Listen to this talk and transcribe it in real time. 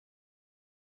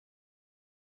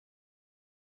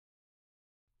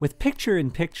With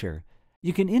Picture-in-Picture,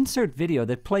 you can insert video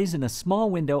that plays in a small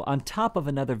window on top of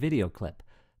another video clip,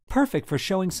 perfect for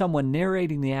showing someone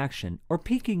narrating the action or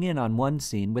peeking in on one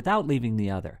scene without leaving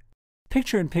the other.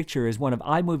 Picture-in-Picture is one of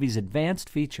iMovie's advanced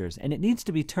features, and it needs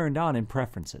to be turned on in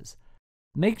Preferences.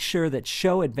 Make sure that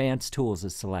Show Advanced Tools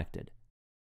is selected.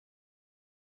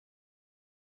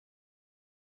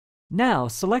 Now,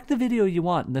 select the video you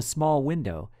want in the small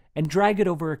window and drag it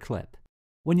over a clip.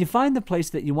 When you find the place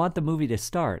that you want the movie to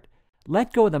start,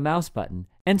 let go of the mouse button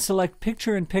and select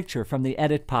Picture-in-Picture from the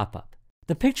Edit pop-up.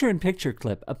 The Picture-in-Picture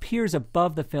clip appears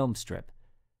above the film strip.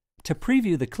 To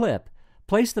preview the clip,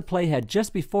 place the playhead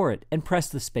just before it and press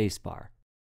the space bar.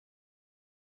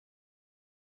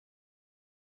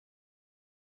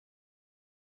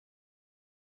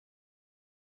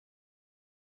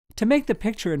 To make the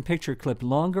Picture-in-Picture clip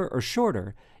longer or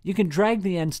shorter, you can drag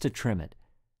the ends to trim it.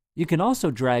 You can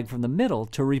also drag from the middle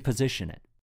to reposition it.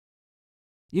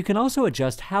 You can also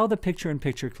adjust how the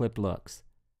Picture-in-Picture clip looks.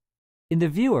 In the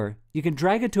viewer, you can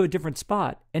drag it to a different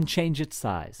spot and change its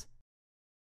size.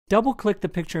 Double-click the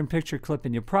Picture-in-Picture clip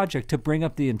in your project to bring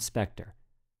up the inspector.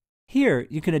 Here,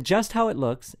 you can adjust how it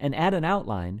looks and add an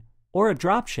outline or a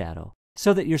drop shadow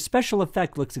so that your special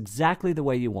effect looks exactly the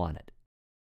way you want it.